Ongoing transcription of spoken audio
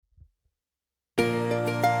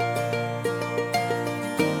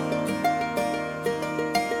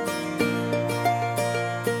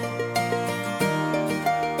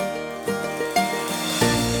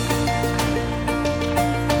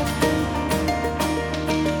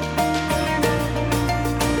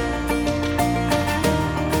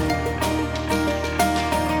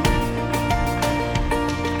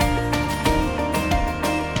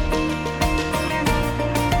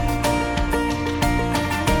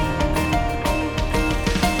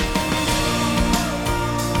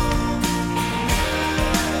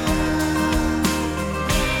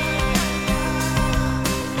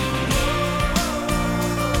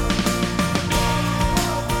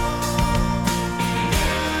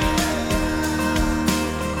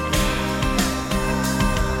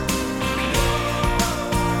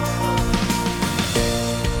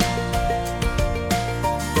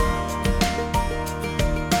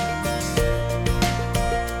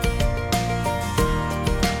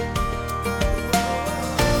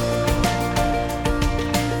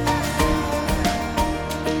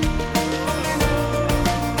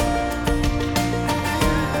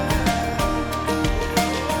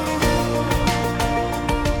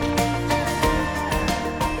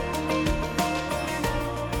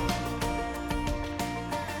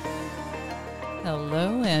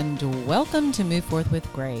Welcome to Move Forth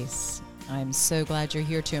with Grace. I'm so glad you're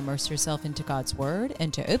here to immerse yourself into God's Word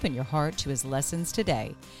and to open your heart to His lessons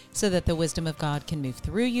today so that the wisdom of God can move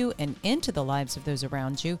through you and into the lives of those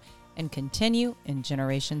around you and continue in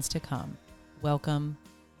generations to come. Welcome,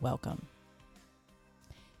 welcome.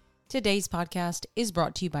 Today's podcast is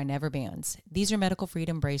brought to you by Never Bands. These are medical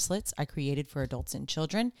freedom bracelets I created for adults and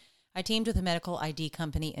children. I teamed with a medical ID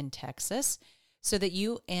company in Texas so that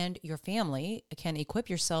you and your family can equip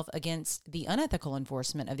yourself against the unethical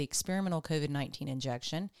enforcement of the experimental COVID-19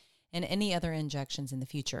 injection and any other injections in the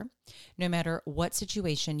future, no matter what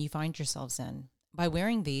situation you find yourselves in. By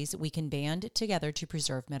wearing these, we can band together to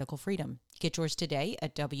preserve medical freedom. Get yours today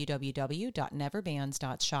at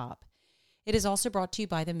www.neverbands.shop. It is also brought to you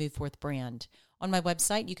by the Move Forth brand. On my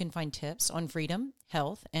website, you can find tips on freedom,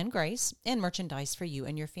 health, and grace, and merchandise for you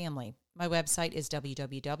and your family. My website is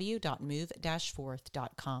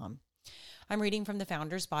www.move-forth.com. I'm reading from the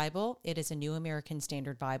Founders Bible. It is a New American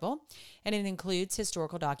Standard Bible, and it includes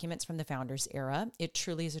historical documents from the Founders era. It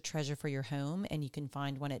truly is a treasure for your home, and you can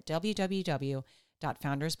find one at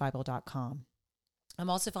www.foundersbible.com. I'm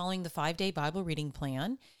also following the 5-day Bible reading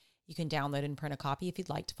plan. You can download and print a copy if you'd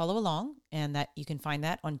like to follow along, and that you can find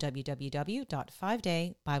that on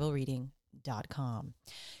www.5daybiblereading.com.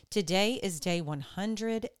 Today is day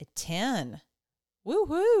 110.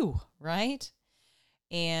 Woo-hoo, right?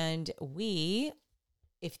 And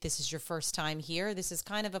if this is your first time here, this is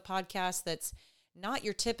kind of a podcast that's not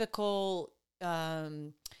your typical,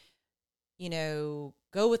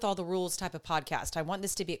 go with all the rules type of podcast. I want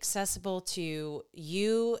this to be accessible to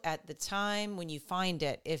you at the time when you find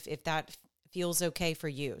it, if that feels okay for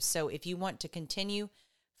you. So if you want to continue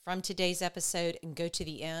from today's episode and go to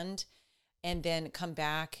the end and then come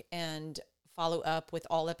back and follow up with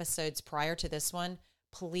all episodes prior to this one,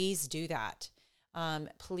 please do that.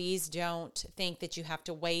 Please don't think that you have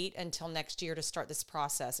to wait until next year to start this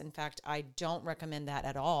process. In fact, I don't recommend that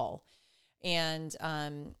at all. And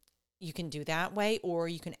you can do that way, or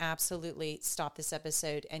you can absolutely stop this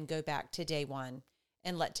episode and go back to day one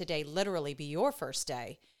and let today literally be your first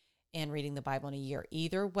day in reading the Bible in a year.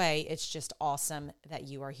 Either way, it's just awesome that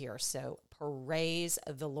you are here. So praise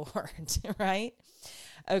the Lord, right?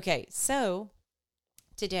 Okay, so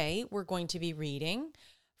today we're going to be reading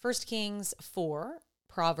 1 Kings 4,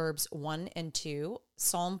 Proverbs 1 and 2,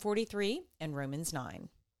 Psalm 43, and Romans 9.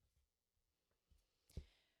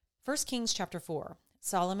 1 Kings chapter 4.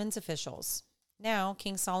 Solomon's officials. Now,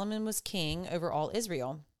 King Solomon was king over all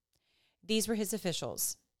Israel. These were his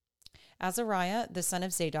officials. Azariah, the son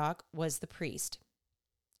of Zadok, was the priest.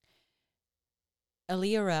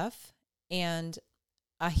 Eliareph and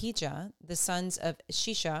Ahijah, the sons of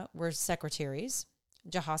Shisha, were secretaries.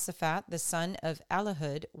 Jehoshaphat, the son of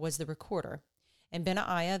Ahilud, was the recorder. And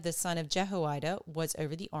Benaiah, the son of Jehoiada, was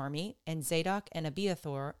over the army. And Zadok and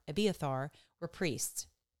Abiathar were priests.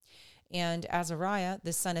 And Azariah,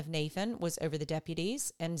 the son of Nathan, was over the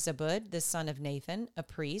deputies, and Zabud, the son of Nathan, a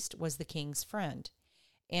priest, was the king's friend.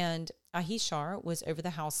 And Ahishar was over the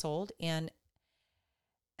household, and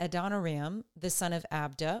Adoniram, the son of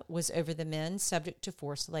Abda, was over the men subject to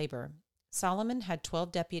forced labor. Solomon had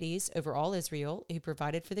 12 deputies over all Israel who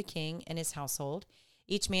provided for the king and his household.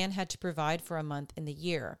 Each man had to provide for a month in the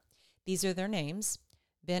year. These are their names: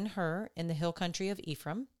 Ben-Hur in the hill country of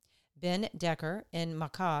Ephraim, Ben-Decker in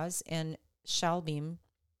Makaz and Shalbim,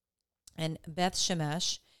 and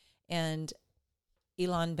Beth-Shemesh and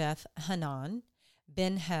Elon-Beth-Hanan,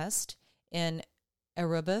 Ben-Hest in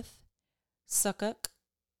Arubboth, Sukkot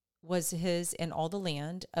was his in all the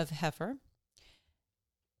land of Hepher,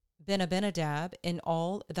 Ben-Abinadab in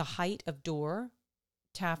all the height of Dor,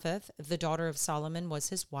 Taphath, the daughter of Solomon, was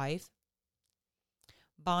his wife,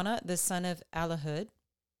 Bana, the son of Ahilud,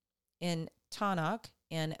 in Tanakh,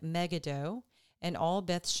 and Megiddo, and all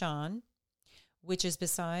Bethshan, which is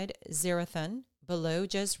beside Zarethan, below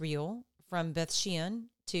Jezreel, from Bethshean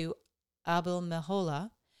to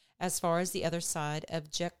Abel-Meholah, as far as the other side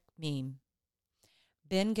of Jekmeam.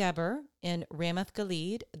 Ben-Geber in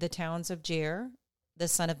Ramoth-Gilead, the towns of Jair, the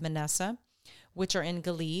son of Manasseh, which are in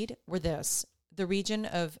Gilead, were this: the region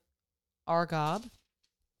of Argob,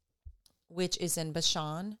 which is in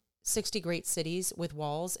Bashan. 60 great cities with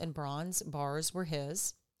walls and bronze bars were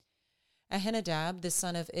his. Ahinadab, the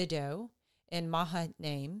son of Iddo, in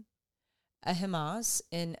Mahanaim. Ahimaaz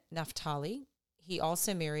in Naphtali. He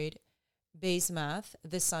also married Basemath,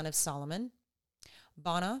 the son of Solomon.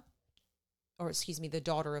 The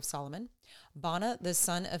daughter of Solomon. Bana, the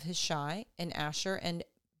son of Hishai, in Asher and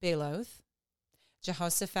Bealoth.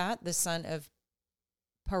 Jehoshaphat, the son of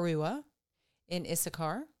Paruah, in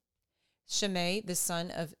Issachar. Shimei, the son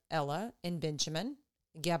of Elah, in Benjamin.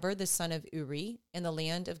 Geber the son of Uri, in the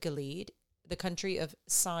land of Gilead, the country of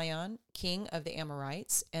Sihon, king of the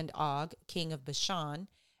Amorites, and Og, king of Bashan,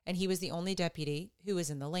 and he was the only deputy who was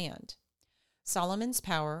in the land. Solomon's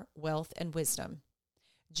power, wealth, and wisdom.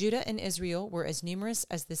 Judah and Israel were as numerous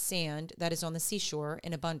as the sand that is on the seashore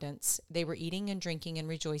in abundance. They were eating and drinking and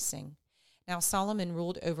rejoicing. Now Solomon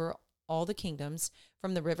ruled over all the kingdoms,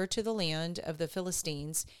 from the river to the land of the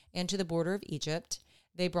Philistines and to the border of Egypt.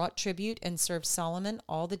 They brought tribute and served Solomon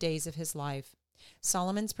all the days of his life.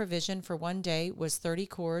 Solomon's provision for one day was 30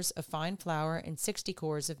 cores of fine flour and 60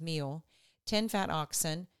 cores of meal, 10 fat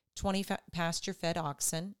oxen, 20 pasture-fed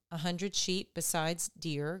oxen, 100 sheep, besides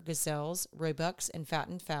deer, gazelles, roebucks, and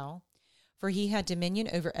fattened fowl. For he had dominion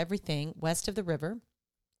over everything west of the river,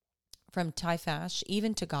 from Tiphash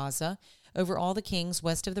even to Gaza, over all the kings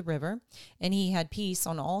west of the river, and he had peace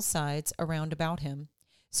on all sides around about him.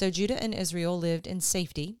 So Judah and Israel lived in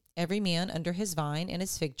safety, every man under his vine and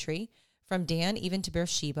his fig tree, from Dan even to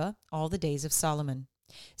Beersheba, all the days of Solomon.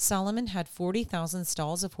 Solomon had 40,000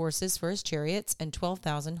 stalls of horses for his chariots and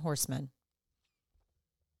 12,000 horsemen.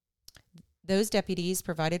 Those deputies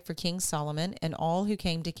provided for King Solomon and all who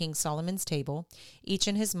came to King Solomon's table, each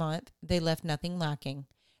in his month. They left nothing lacking.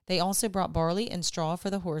 They also brought barley and straw for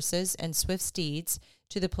the horses and swift steeds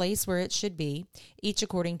to the place where it should be, each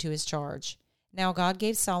according to his charge. Now God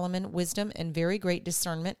gave Solomon wisdom and very great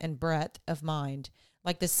discernment and breadth of mind,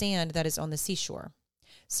 like the sand that is on the seashore.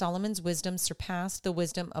 Solomon's wisdom surpassed the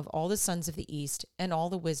wisdom of all the sons of the east and all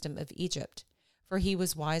the wisdom of Egypt, for he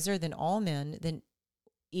was wiser than all men, than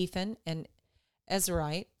Ethan and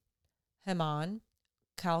Ezrahite, Heman,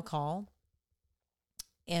 Chalcol,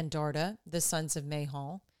 and Darda, the sons of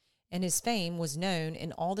Mahal, and his fame was known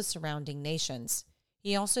in all the surrounding nations.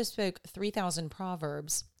 He also spoke 3,000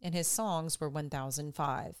 proverbs, and his songs were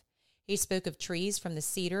 1,005. He spoke of trees from the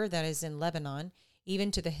cedar that is in Lebanon,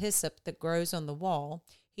 even to the hyssop that grows on the wall.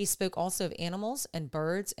 He spoke also of animals and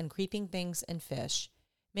birds and creeping things and fish.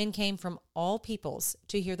 Men came from all peoples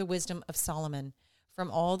to hear the wisdom of Solomon, from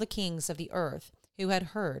all the kings of the earth who had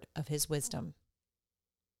heard of his wisdom.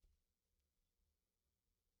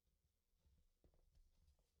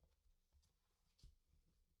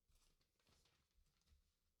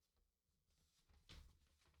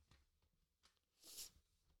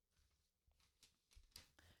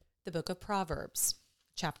 The Book of Proverbs,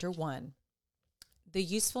 Chapter 1. The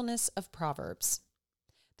usefulness of Proverbs.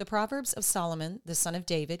 The Proverbs of Solomon, the son of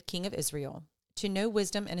David, king of Israel, to know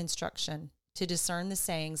wisdom and instruction, to discern the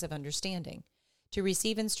sayings of understanding, to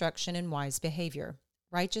receive instruction in wise behavior,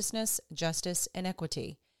 righteousness, justice, and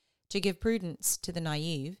equity, to give prudence to the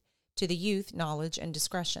naive, to the youth knowledge and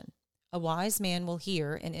discretion. A wise man will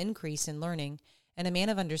hear and increase in learning, and a man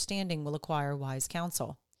of understanding will acquire wise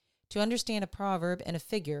counsel. To understand a proverb and a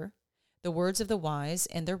figure, the words of the wise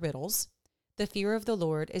and their riddles. The fear of the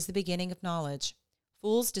Lord is the beginning of knowledge.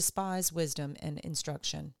 Fools despise wisdom and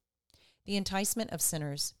instruction. The enticement of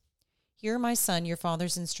sinners. Hear, my son, your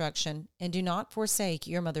father's instruction, and do not forsake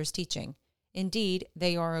your mother's teaching. Indeed,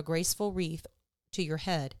 they are a graceful wreath to your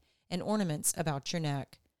head and ornaments about your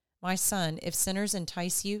neck. My son, if sinners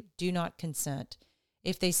entice you, do not consent.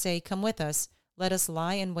 If they say, come with us, let us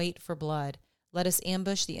lie in wait for blood. Let us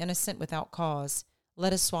ambush the innocent without cause.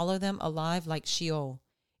 Let us swallow them alive like Sheol,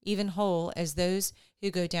 even whole as those who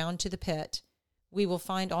go down to the pit. We will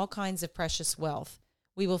find all kinds of precious wealth.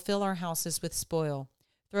 We will fill our houses with spoil.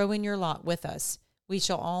 Throw in your lot with us. We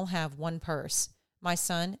shall all have one purse. My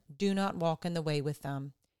son, do not walk in the way with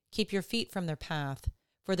them. Keep your feet from their path,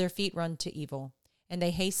 for their feet run to evil, and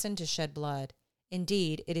they hasten to shed blood.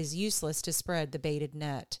 Indeed, it is useless to spread the baited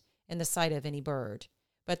net in the sight of any bird.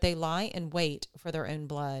 But they lie in wait for their own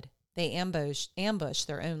blood. They ambush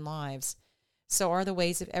their own lives. So are the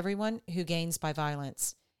ways of everyone who gains by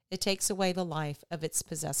violence. It takes away the life of its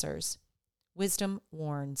possessors. Wisdom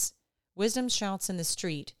warns. Wisdom shouts in the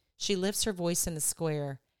street. She lifts her voice in the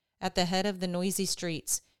square. At the head of the noisy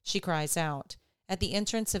streets, she cries out. At the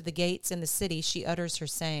entrance of the gates in the city, she utters her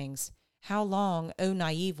sayings. How long, O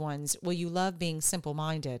naive ones, will you love being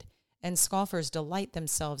simple-minded? And scoffers delight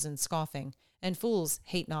themselves in scoffing, and fools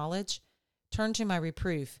hate knowledge? Turn to my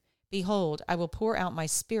reproof. Behold, I will pour out my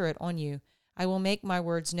spirit on you. I will make my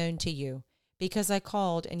words known to you. Because I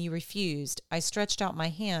called and you refused, I stretched out my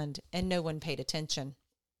hand and no one paid attention.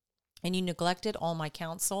 And you neglected all my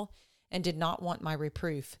counsel and did not want my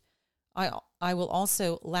reproof. I will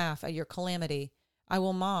also laugh at your calamity. I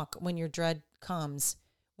will mock when your dread comes.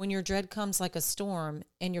 When your dread comes like a storm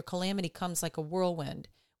and your calamity comes like a whirlwind,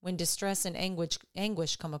 when distress and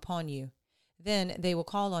anguish come upon you. Then they will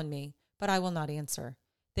call on me, but I will not answer.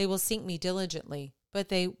 They will seek me diligently, but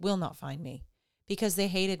they will not find me. because they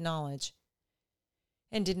hated knowledge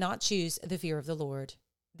and did not choose the fear of the Lord.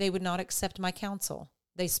 They would not accept my counsel.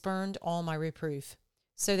 They spurned all my reproof.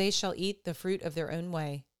 So they shall eat the fruit of their own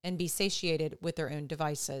way and be satiated with their own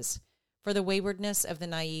devices. For the waywardness of the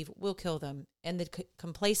naive will kill them, and the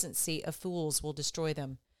complacency of fools will destroy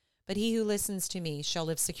them. But he who listens to me shall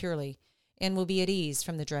live securely, and will be at ease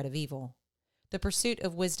from the dread of evil. The pursuit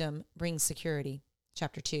of wisdom brings security.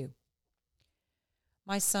 Chapter 2.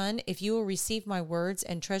 My son, if you will receive my words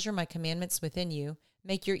and treasure my commandments within you,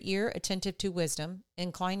 make your ear attentive to wisdom,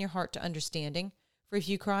 incline your heart to understanding. For if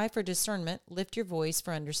you cry for discernment, lift your voice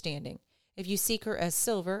for understanding. If you seek her as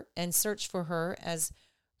silver and search for her as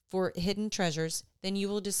for hidden treasures, then you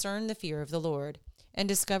will discern the fear of the Lord and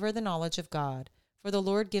discover the knowledge of God. For the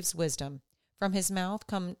Lord gives wisdom. From his mouth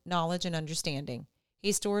come knowledge and understanding.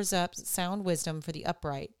 He stores up sound wisdom for the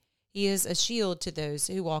upright. He is a shield to those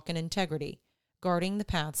who walk in integrity, guarding the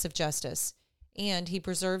paths of justice, and he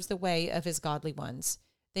preserves the way of his godly ones.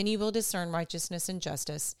 Then you will discern righteousness and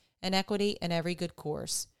justice, and equity and every good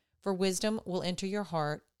course. For wisdom will enter your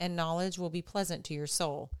heart, and knowledge will be pleasant to your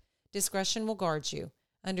soul. Discretion will guard you.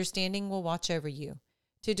 Understanding will watch over you,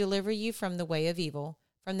 to deliver you from the way of evil,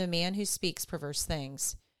 from the man who speaks perverse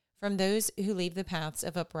things, from those who leave the paths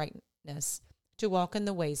of uprightness, to walk in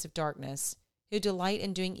the ways of darkness, who delight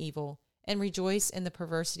in doing evil, and rejoice in the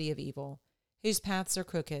perversity of evil, whose paths are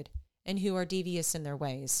crooked, and who are devious in their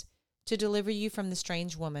ways, to deliver you from the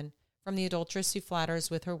strange woman, from the adulteress who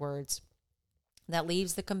flatters with her words, that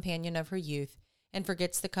leaves the companion of her youth, and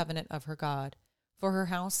forgets the covenant of her God. For her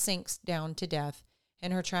house sinks down to death,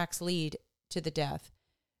 and her tracks lead to the death.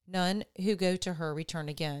 None who go to her return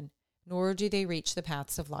again, nor do they reach the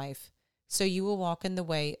paths of life. So you will walk in the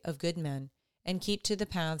way of good men, and keep to the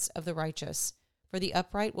paths of the righteous. For the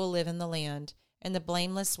upright will live in the land, and the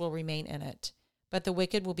blameless will remain in it. But the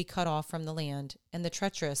wicked will be cut off from the land, and the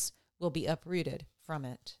treacherous will be uprooted from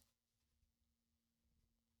it.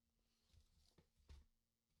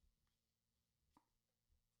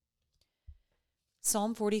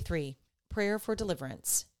 Psalm 43. Prayer for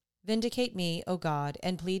deliverance. Vindicate me, O God,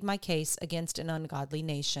 and plead my case against an ungodly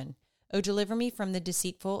nation. O deliver me from the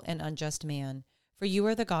deceitful and unjust man. For you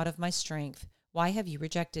are the God of my strength. Why have you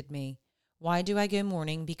rejected me? Why do I go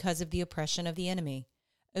mourning because of the oppression of the enemy?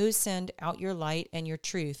 O send out your light and your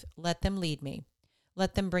truth. Let them lead me.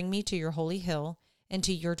 Let them bring me to your holy hill and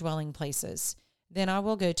to your dwelling places. Then I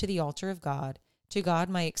will go to the altar of God, to God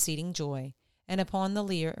my exceeding joy, and upon the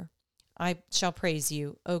lyre I shall praise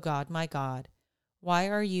you, O God, my God. Why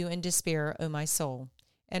are you in despair, O my soul?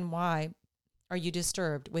 And why are you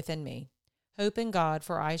disturbed within me? Hope in God,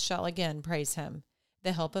 for I shall again praise him,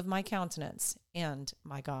 the help of my countenance and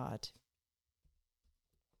my God.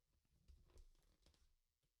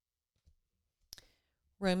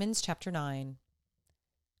 Romans chapter 9.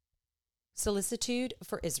 Solicitude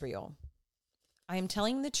for Israel. I am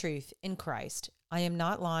telling the truth in Christ. I am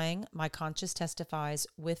not lying. My conscience testifies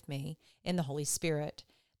with me in the Holy Spirit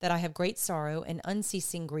that I have great sorrow and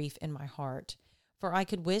unceasing grief in my heart. For I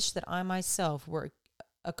could wish that I myself were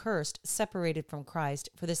accursed, separated from Christ,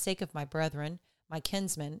 for the sake of my brethren, my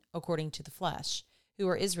kinsmen, according to the flesh, who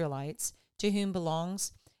are Israelites, to whom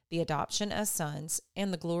belongs the adoption as sons,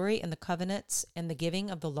 and the glory and the covenants, and the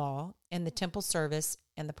giving of the law, and the temple service,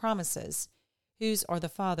 and the promises, whose are the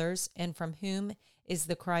fathers, and from whom is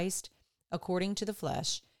the Christ, according to the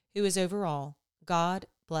flesh, who is over all, God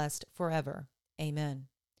blessed forever. Amen.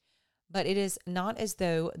 But it is not as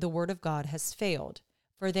though the word of God has failed,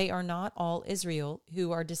 for they are not all Israel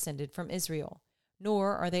who are descended from Israel,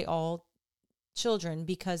 nor are they all children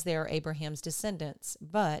because they are Abraham's descendants,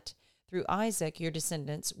 but through Isaac your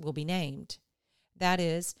descendants will be named. That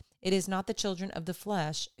is, it is not the children of the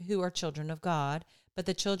flesh who are children of God, but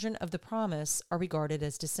the children of the promise are regarded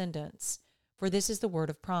as descendants. For this is the word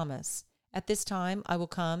of promise. At this time I will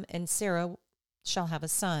come, and Sarah shall have a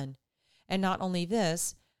son. And not only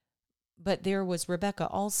this, but there was Rebekah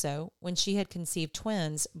also, when she had conceived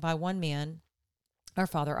twins by one man, our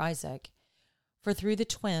father Isaac. For though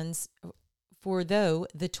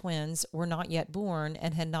the twins were not yet born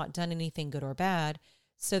and had not done anything good or bad,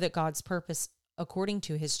 so that God's purpose according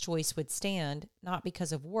to his choice would stand, not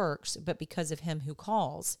because of works, but because of him who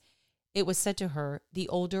calls, it was said to her, the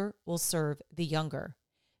older will serve the younger.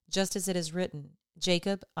 Just as it is written,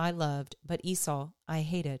 Jacob I loved, but Esau I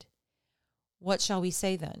hated. What shall we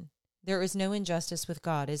say then? There is no injustice with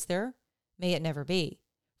God, is there? May it never be.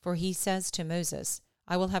 For he says to Moses,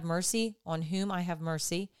 I will have mercy on whom I have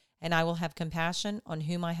mercy, and I will have compassion on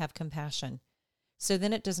whom I have compassion. So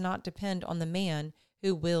then it does not depend on the man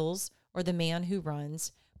who wills or the man who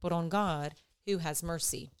runs, but on God who has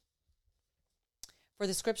mercy. For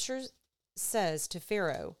the scripture says to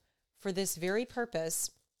Pharaoh, for this very purpose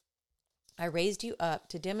I raised you up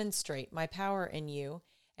to demonstrate my power in you,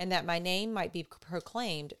 and that my name might be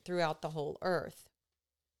proclaimed throughout the whole earth.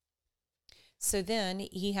 So then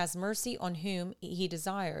he has mercy on whom he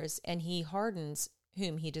desires, and he hardens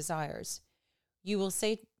whom he desires. You will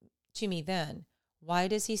say to me then, why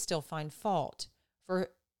does he still find fault? For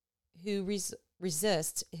who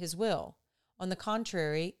resists his will? On the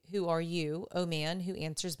contrary, who are you, O man, who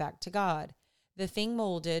answers back to God? The thing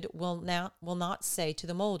molded will not say to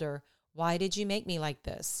the molder, why did you make me like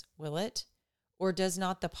this? Will it? Or does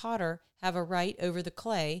not the potter have a right over the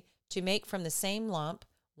clay to make from the same lump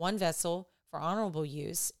one vessel for honorable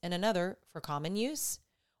use and another for common use?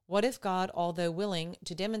 What if God, although willing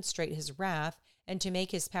to demonstrate his wrath and to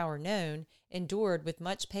make his power known, endured with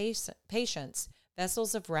much patience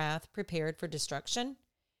vessels of wrath prepared for destruction?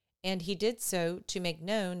 And he did so to make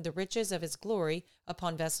known the riches of his glory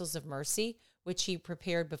upon vessels of mercy, which he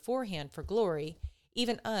prepared beforehand for glory,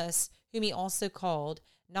 even us, whom he also called,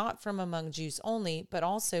 not from among Jews only, but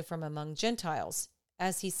also from among Gentiles,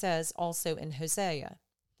 as he says also in Hosea.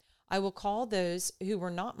 I will call those who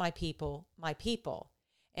were not my people,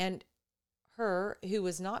 and her who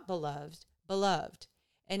was not beloved, beloved.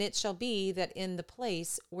 And it shall be that in the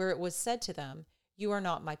place where it was said to them, you are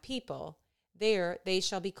not my people, there they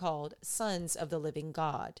shall be called sons of the living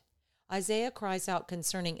God. Isaiah cries out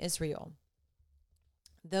concerning Israel,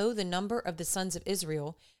 though the number of the sons of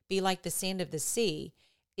Israel be like the sand of the sea,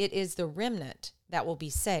 it is the remnant that will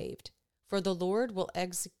be saved. For the Lord will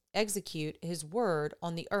execute his word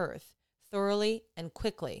on the earth thoroughly and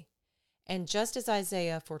quickly. And just as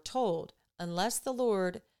Isaiah foretold, unless the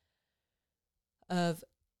Lord of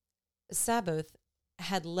Sabaoth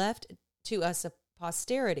had left to us a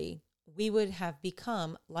posterity, we would have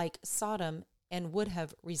become like Sodom and would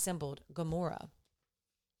have resembled Gomorrah.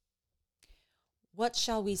 What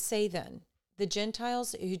shall we say then? The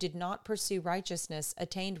Gentiles who did not pursue righteousness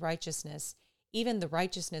attained righteousness, even the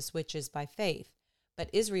righteousness which is by faith. But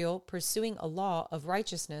Israel, pursuing a law of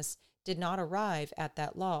righteousness, did not arrive at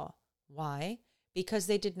that law. Why? Because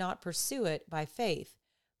they did not pursue it by faith,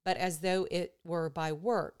 but as though it were by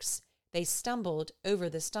works. They stumbled over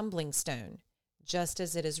the stumbling stone, just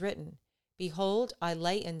as it is written, behold, I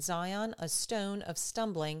lay in Zion a stone of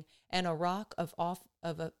stumbling and a rock of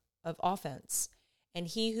offense, and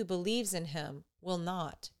he who believes in him will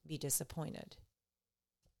not be disappointed.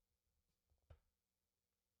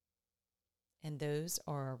 And those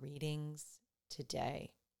are our readings today.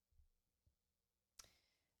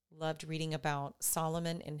 Loved reading about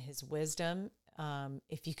Solomon and his wisdom.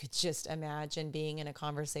 If you could just imagine being in a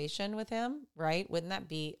conversation with him, right? Wouldn't that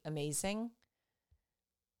be amazing?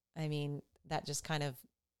 I mean, that just kind of,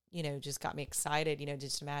 just got me excited,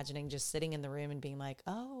 just imagining just sitting in the room and being like,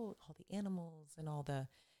 oh, all the animals and all the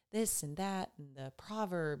this and that and the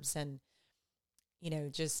proverbs and,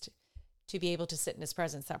 just to be able to sit in his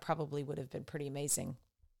presence, that probably would have been pretty amazing.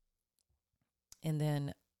 And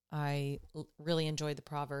then I really enjoyed the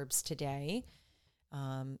Proverbs today,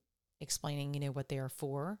 explaining, what they are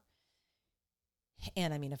for.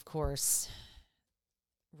 And I mean, of course,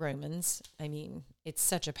 Romans. I mean, it's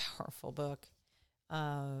such a powerful book.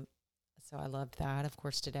 So I loved that, of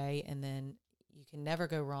course, today. And then you can never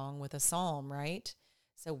go wrong with a psalm, right?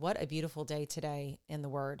 So what a beautiful day today in the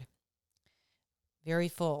Word. Very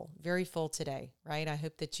full today, right? I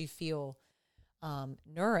hope that you feel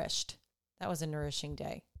nourished. That was a nourishing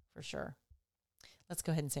day for sure. Let's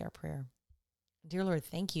go ahead and say our prayer. Dear Lord,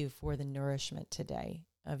 thank you for the nourishment today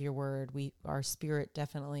of your Word. Our spirit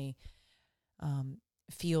definitely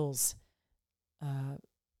feels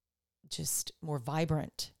just more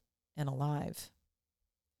vibrant and alive.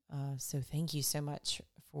 So thank you so much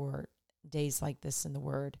for days like this in the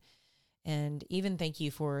Word. And even thank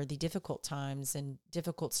you for the difficult times and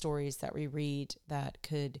difficult stories that we read that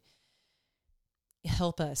could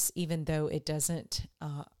help us, even though it doesn't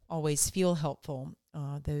always feel helpful.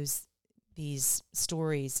 These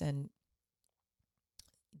stories and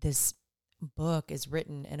this book is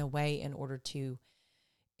written in a way in order to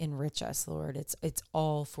enrich us, Lord. It's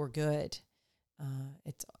all for good.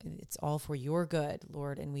 It's all for your good,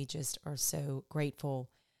 Lord. And we just are so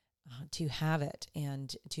grateful to have it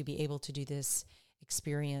and to be able to do this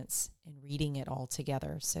experience and reading it all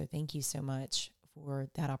together. So thank you so much for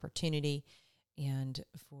that opportunity and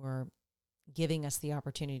for giving us the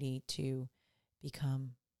opportunity to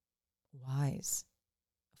become wise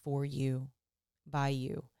for you, by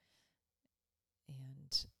you,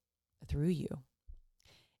 and through you.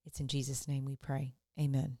 It's in Jesus' name we pray.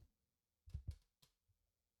 Amen.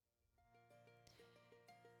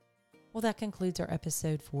 Well, that concludes our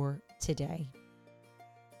episode for today.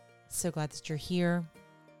 So glad that you're here.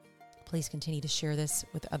 Please continue to share this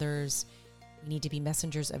with others. We need to be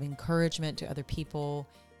messengers of encouragement to other people,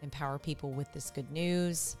 empower people with this good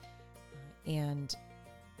news, and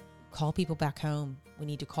call people back home. We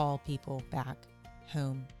need to call people back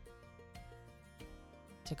home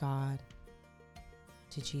to God,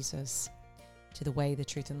 to Jesus, to the way, the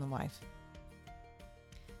truth, and the life.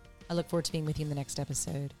 I look forward to being with you in the next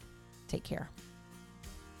episode. Take care.